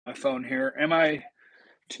My phone here. Am I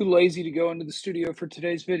too lazy to go into the studio for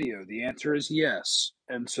today's video? The answer is yes.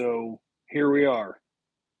 And so here we are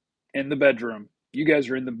in the bedroom. You guys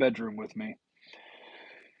are in the bedroom with me.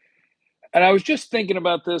 And I was just thinking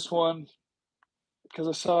about this one because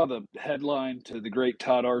I saw the headline to the great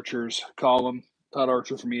Todd Archer's column, Todd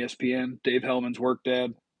Archer from ESPN, Dave Hellman's work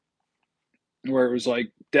dad, where it was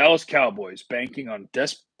like Dallas Cowboys banking on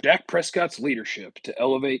Dak Prescott's leadership to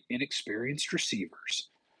elevate inexperienced receivers.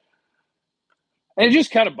 And it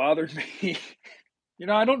just kind of bothered me.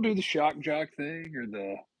 I don't do the shock jock thing or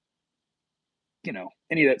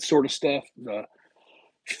any of that sort of stuff, the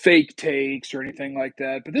fake takes or anything like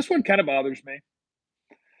that. But this one kind of bothers me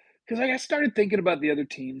because I started thinking about the other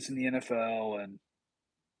teams in the NFL and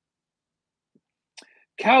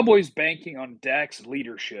Cowboys banking on Dak's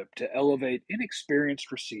leadership to elevate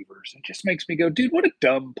inexperienced receivers. It just makes me go, dude, what a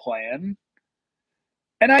dumb plan.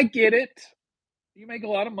 And I get it. You make a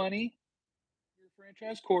lot of money. You're a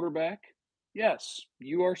franchise quarterback. Yes,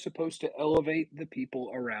 you are supposed to elevate the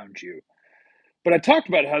people around you. But I talked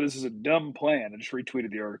about how this is a dumb plan. I just retweeted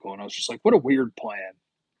the article and I was just like, what a weird plan.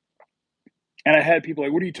 And I had people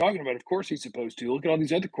like, what are you talking about? Of course he's supposed to. Look at all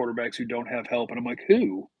these other quarterbacks who don't have help. And I'm like,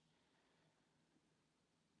 who?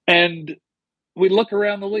 And we look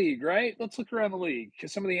around the league, right? Let's look around the league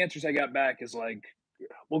because some of the answers I got back is like,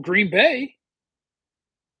 well, Green Bay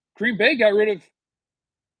got rid of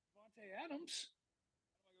Davante Adams.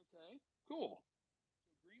 I'm like, okay, cool.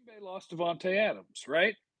 Green Bay lost Davante Adams,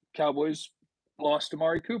 right? Cowboys lost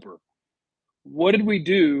Amari Cooper. What did we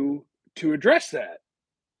do to address that?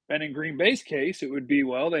 And in Green Bay's case, it would be,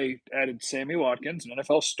 well, they added Sammy Watkins, an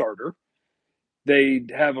NFL starter. They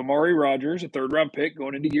have Amari Rodgers, a third-round pick,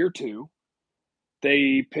 going into year two.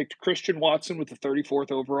 They picked Christian Watson with the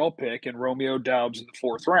 34th overall pick and Romeo Doubs in the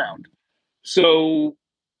fourth round. So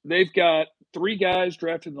they've got three guys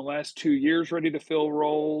drafted in the last 2 years ready to fill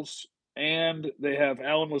roles. And they have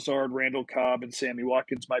Allen Lazard, Randall Cobb, and Sammy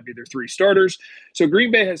Watkins might be their three starters. So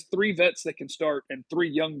Green Bay has three vets that can start and three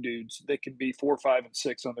young dudes that can be 4, 5, and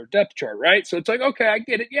 6 on their depth chart, right? So it's like, okay, I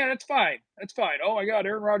get it. Yeah, that's fine. That's fine. Oh my God,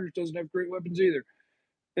 Aaron Rodgers doesn't have great weapons either.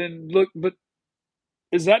 And look, but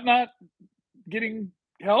is that not getting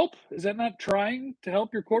help? Is that not trying to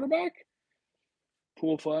help your quarterback?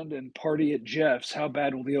 Pool fund and party at Jeff's. How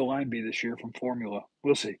bad will the O line be this year from formula?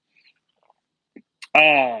 We'll see.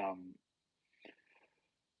 I'm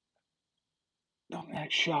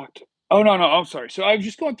shocked. Oh no, I'm sorry. So I was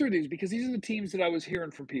just going through these because these are the teams that I was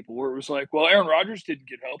hearing from people where it was like, well, Aaron Rodgers didn't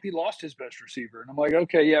get help. He lost his best receiver. And I'm like,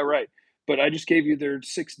 okay, yeah, right. But I just gave you their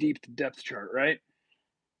 6 deep depth chart, right?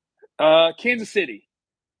 Kansas City.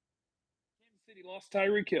 Kansas City lost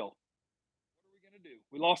Tyreek Hill. What are we going to do?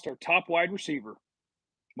 We lost our top wide receiver.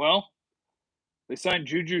 Well, they signed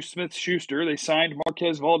Juju Smith-Schuster. They signed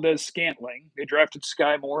Marquez Valdes-Scantling. They drafted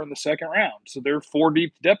Sky Moore in the second round. So their 4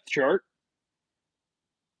 deep depth chart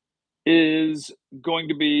is going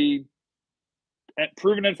to be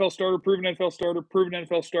proven NFL starter, proven NFL starter, proven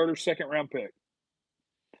NFL starter, second round pick.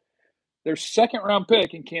 Their second round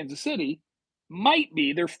pick in Kansas City might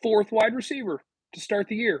be their 4th wide receiver to start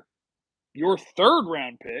the year. Your 3rd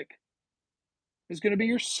round pick is going to be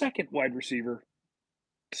your 2nd wide receiver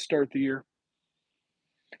to start the year.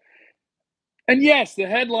 And yes, the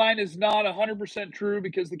headline is not 100% true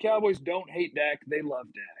because the Cowboys don't hate Dak. They love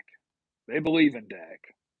Dak. They believe in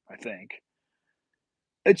Dak, I think.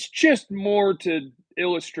 It's just more to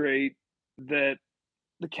illustrate that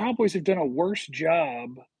the Cowboys have done a worse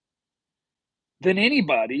job than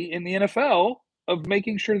anybody in the NFL of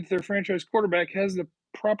making sure that their franchise quarterback has the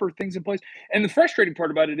proper things in place. And the frustrating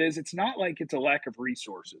part about it is it's not like it's a lack of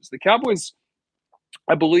resources. The Cowboys,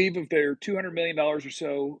 I believe, of their $200 million or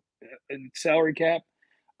so in salary cap,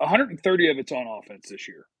 130 of it's on offense this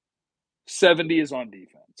year. 70 is on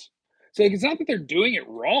defense. So it's not that they're doing it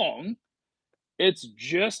wrong. It's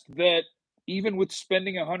just that even with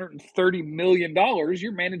spending $130 million,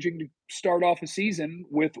 you're managing to start off a season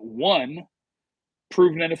with one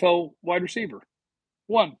proven NFL wide receiver.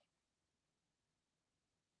 One.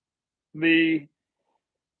 The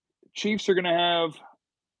Chiefs are going to have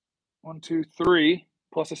 1, 2, 3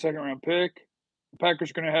 plus a second round pick. The Packers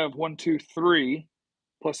are going to have 1, 2, 3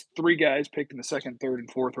 plus 3 guys picked in the second, third,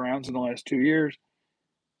 and fourth rounds in the last 2 years.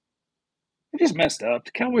 They just messed up.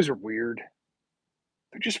 The Cowboys are weird.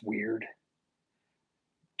 They're just weird.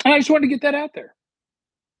 And I just wanted to get that out there.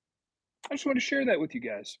 I just want to share that with you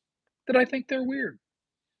guys, that I think they're weird.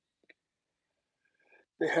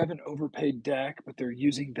 They haven't overpaid Dak, but they're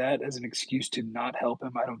using that as an excuse to not help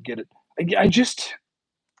him. I don't get it. I just,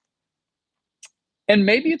 and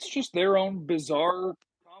maybe it's just their own bizarre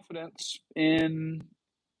confidence in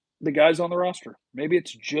the guys on the roster. Maybe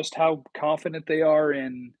it's just how confident they are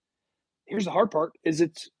in. Here's the hard part: is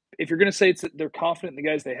it's if you're going to say it's that they're confident in the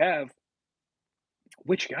guys they have,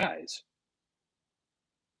 which guys?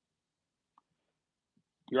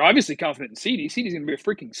 You're obviously confident in CD. CD's going to be a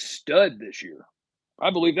freaking stud this year.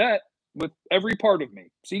 I believe that with every part of me.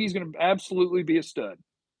 CD's going to absolutely be a stud,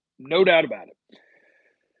 no doubt about it.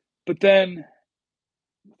 But then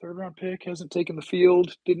third round pick hasn't taken the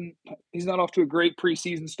field. He's not off to a great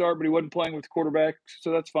preseason start, but he wasn't playing with the quarterback,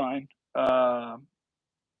 so that's fine. And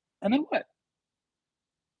then what?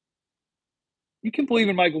 You can believe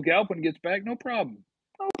in Michael Gallup when he gets back, no problem.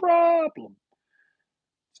 No problem.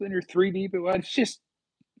 So then you're 3 deep at wide.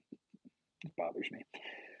 It bothers me.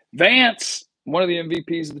 Vance, one of the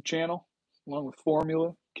MVPs of the channel, along with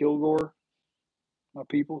Formula, Kilgore, my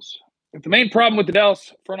peoples. If the main problem with the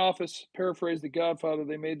Dallas front office, paraphrase The Godfather,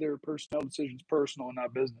 they made their personnel decisions personal and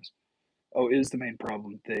not business. Oh, is the main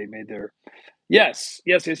problem they made their Yes.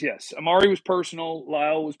 Amari was personal,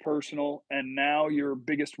 Lyle was personal, and now your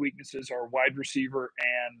biggest weaknesses are wide receiver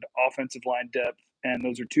and offensive line depth, and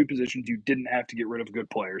those are two positions you didn't have to get rid of good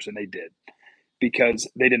players, and they did because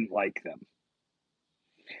they didn't like them.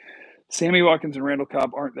 Sammy Watkins and Randall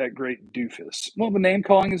Cobb aren't that great doofus. Well, the name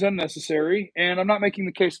calling is unnecessary, and I'm not making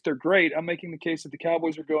the case that they're great. I'm making the case that the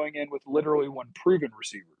Cowboys are going in with literally one proven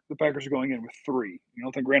receiver. The Packers are going in with 3. You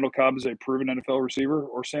don't think Randall Cobb is a proven NFL receiver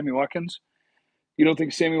or Sammy Watkins? You don't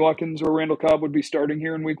think Sammy Watkins or Randall Cobb would be starting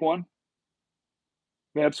here in week 1?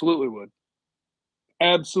 They absolutely would.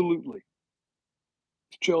 Absolutely.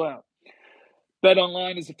 Chill out.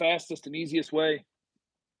 BetOnline is the fastest and easiest way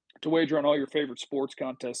to wager on all your favorite sports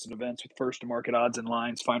contests and events with first-to-market odds and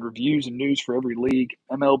lines. Find reviews and news for every league,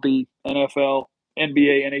 MLB, NFL,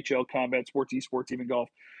 NBA, NHL, combat sports, esports, even golf.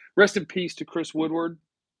 Rest in peace to Chris Woodward.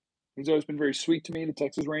 He's always been very sweet to me, the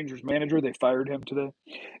Texas Rangers manager. They fired him today.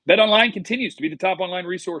 BetOnline continues to be the top online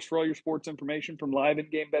resource for all your sports information, from live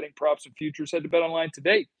in-game betting, props, and futures. Head to BetOnline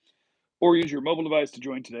today or use your mobile device to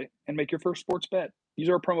join today and make your first sports bet. Use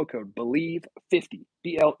our promo code BELIEVE50,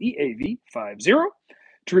 BLEAV50,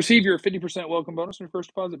 to receive your 50% welcome bonus on your first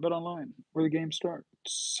deposit. BetOnline, where the game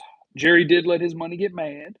starts. Jerry did let his money get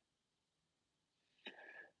mad.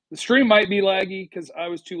 The stream might be laggy because I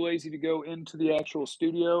was too lazy to go into the actual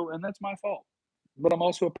studio, and that's my fault. But I'm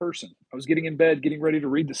also a person. I was getting in bed, getting ready to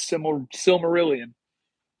read the Silmarillion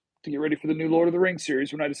to get ready for the new Lord of the Rings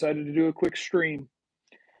series when I decided to do a quick stream.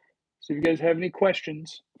 So if you guys have any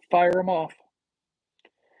questions, fire them off.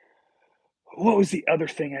 What was the other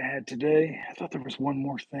thing I had today? I thought there was one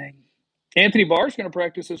more thing. Anthony Barr's going to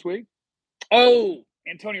practice this week. Oh,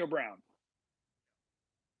 Antonio Brown.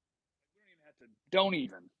 Don't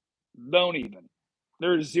even.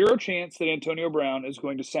 There is zero chance that Antonio Brown is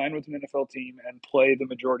going to sign with an NFL team and play the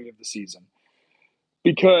majority of the season.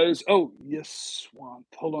 Because, Swamp.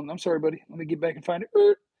 Hold on. I'm sorry, buddy. Let me get back and find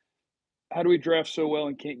it. How do we draft so well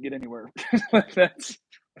and can't get anywhere? That's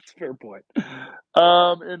a fair point.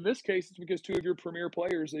 In this case, it's because 2 of your premier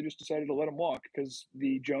players, they just decided to let them walk because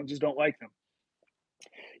the Joneses don't like them.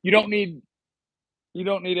 You don't need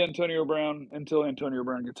Antonio Brown until Antonio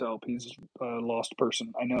Brown gets help. He's a lost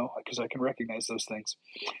person. I know, because I can recognize those things.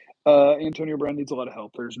 Antonio Brown needs a lot of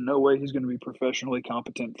help. There's no way he's going to be professionally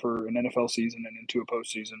competent for an NFL season and into a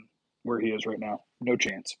postseason where he is right now. No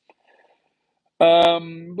chance.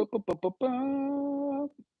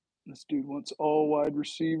 This dude wants all wide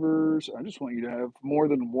receivers. I just want you to have more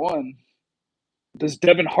than one. Does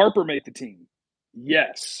Devin Harper make the team?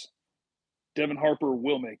 Yes. Devin Harper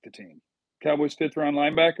will make the team. Cowboys 5th-round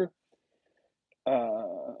linebacker.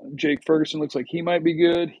 Jake Ferguson looks like he might be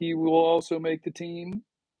good. He will also make the team.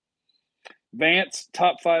 Vance,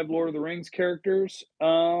 top 5 Lord of the Rings characters.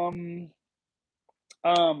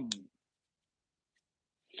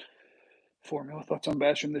 Formula thoughts on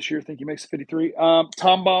Basham this year. Think he makes the 53.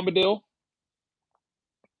 Tom Bombadil.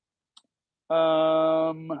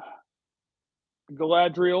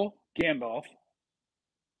 Galadriel, Gandalf.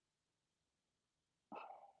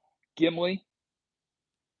 Gimli.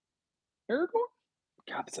 Aragorn?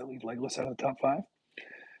 God, does that leave Legolas out of the top 5?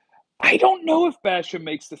 I don't know if Basham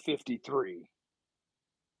makes the 53.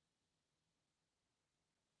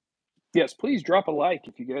 Yes, please drop a like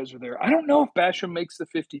if you guys are there. I don't know if Basham makes the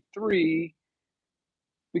 53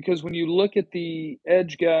 because when you look at the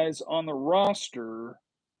edge guys on the roster,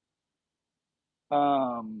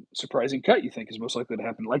 surprising cut you think is most likely to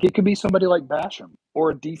happen. Like it could be somebody like Basham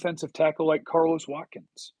or a defensive tackle like Carlos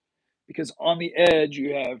Watkins. Because on the edge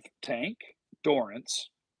you have Tank, Dorrance,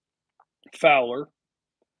 Fowler,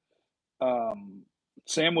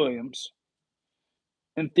 Sam Williams.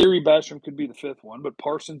 In theory, Basham could be the 5th one, but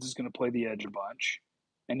Parsons is going to play the edge a bunch.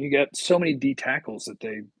 and you got so many D tackles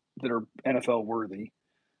that are NFL worthy.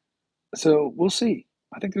 So we'll see.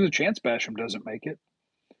 I think there's a chance Basham doesn't make it.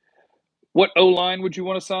 What O line would you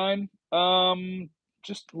want to sign?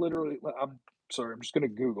 Just literally. I'm sorry. I'm just going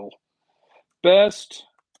to Google best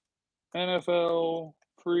NFL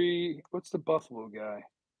free. What's the Buffalo guy?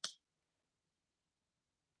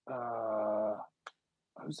 Uh,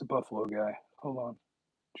 who's the Buffalo guy? Hold on.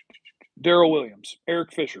 Daryl Williams,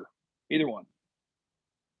 Eric Fisher, either one.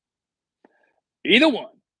 Either one.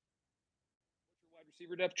 Wide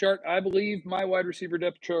receiver depth chart. I believe my wide receiver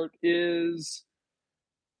depth chart is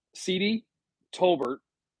CD, Tolbert,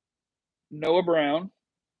 Noah Brown.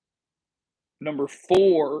 Number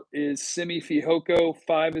 4 is Simi Fehoko.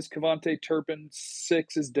 5 is Cavante Turpin.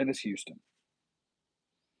 6 is Dennis Houston.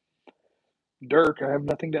 Dirk, I have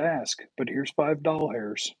nothing to ask, but here's 5 doll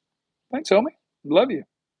hairs. Thanks, homie. Love you.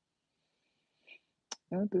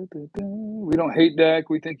 We don't hate Dak.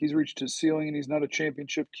 We think he's reached his ceiling and he's not a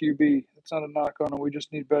championship QB. That's not a knock on him. We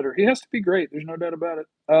just need better. He has to be great. There's no doubt about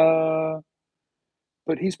it.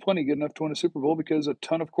 But he's plenty good enough to win a Super Bowl because a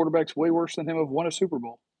ton of quarterbacks way worse than him have won a Super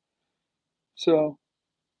Bowl. So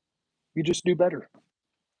you just do better.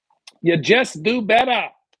 You just do better.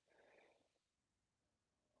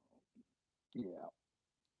 Yeah.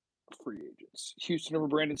 Free agents. Houston over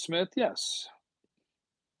Brandon Smith? Yes.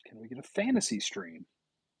 Can we get a fantasy stream?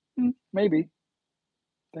 Maybe.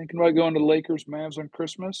 Thinking about going to the Lakers Mavs on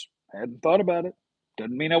Christmas? Hadn't thought about it.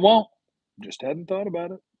 Doesn't mean I won't. Just hadn't thought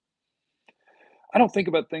about it. I don't think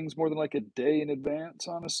about things more than like a day in advance,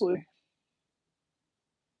 honestly.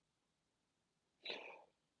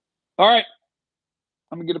 All right.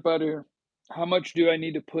 I'm going to get up out of here. How much do I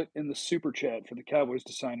need to put in the super chat for the Cowboys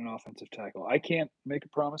to sign an offensive tackle? I can't make a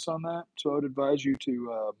promise on that, so I would advise you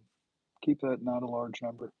to keep that not a large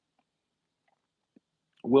number.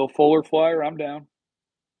 Will Fuller flyer? I'm down.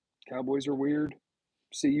 Cowboys are weird.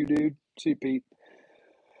 See you, dude. See you, Pete.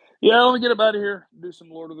 Yeah, let me get up out of here. Do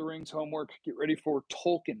some Lord of the Rings homework. Get ready for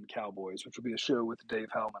Tolkien Cowboys, which will be a show with Dave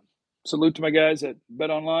Hellman. Salute to my guys at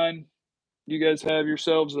Bet Online. You guys have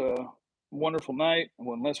yourselves a wonderful night.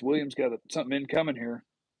 Well, unless Williams got something incoming here.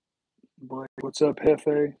 Boy, what's up,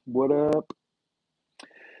 Hefe? What up?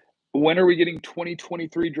 When are we getting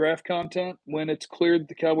 2023 draft content? When it's clear that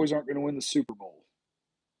the Cowboys aren't going to win the Super Bowl.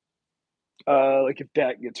 Like if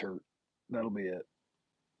Dak gets hurt, that'll be it.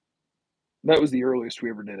 That was the earliest we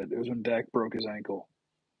ever did it. It was when Dak broke his ankle.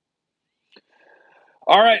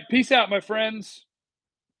 All right, peace out, my friends.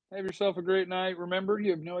 Have yourself a great night. Remember,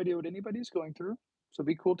 you have no idea what anybody's going through, so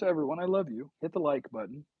be cool to everyone. I love you. Hit the like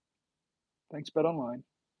button. Thanks, Bet Online.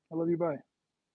 I love you. Bye.